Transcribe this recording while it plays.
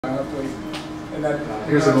And then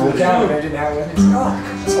here's an old down and I didn't have it. It's like, oh,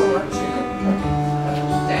 that's all right.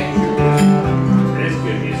 It is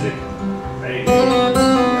good music. Right?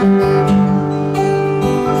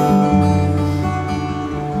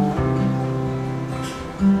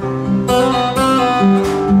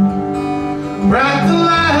 Bright the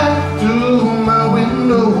light through my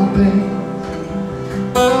window pane,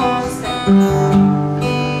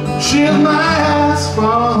 shield my eyes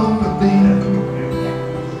from the beam,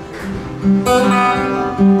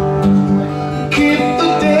 keep the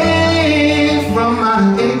day from my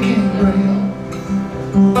aching brain.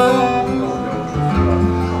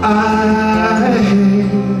 I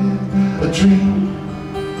had a dream.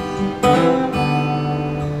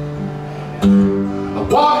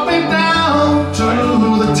 Walked me down to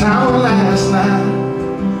the town last night,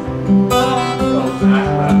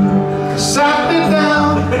 sat me down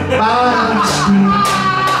by the street.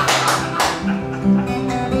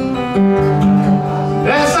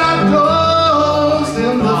 As I closed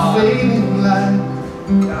in the fading light,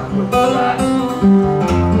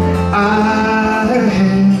 I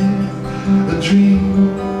had a dream.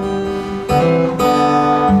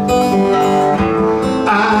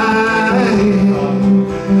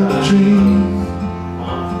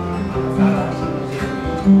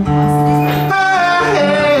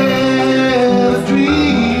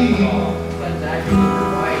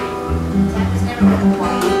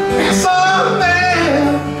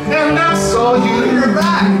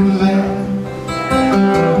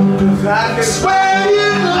 I swear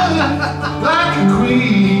you look like a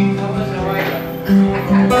queen.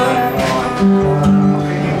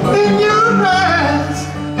 In your eyes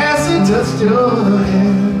as it touched your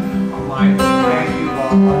hand,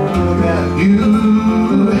 you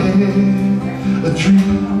had a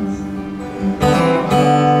dream.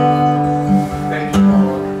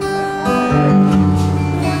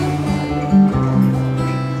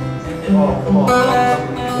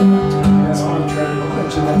 That's why I'm trying to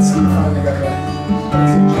mention that Steve finally got that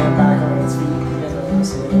jam back on its feet. You guys are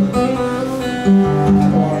listening. It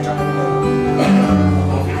took a long time ago.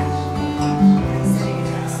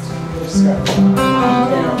 Just got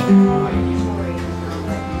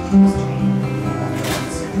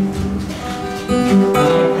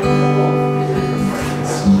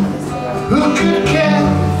Who could care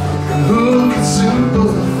and who could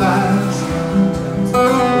sympathize?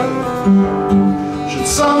 Should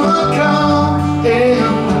someone come in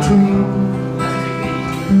between?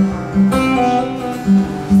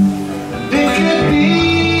 And it could be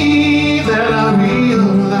that I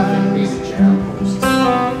realize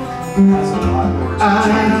I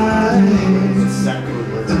had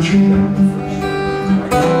a dream.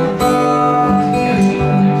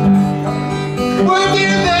 Were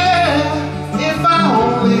you there if I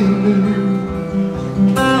only knew?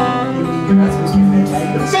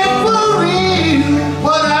 If it were real,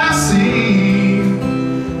 what I see.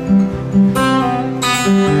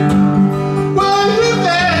 Were you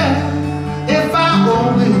there if I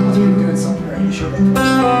only knew?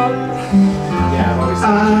 I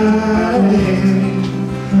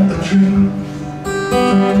had a dream.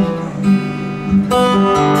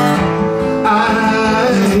 I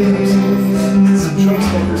had a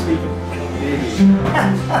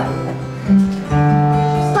dream.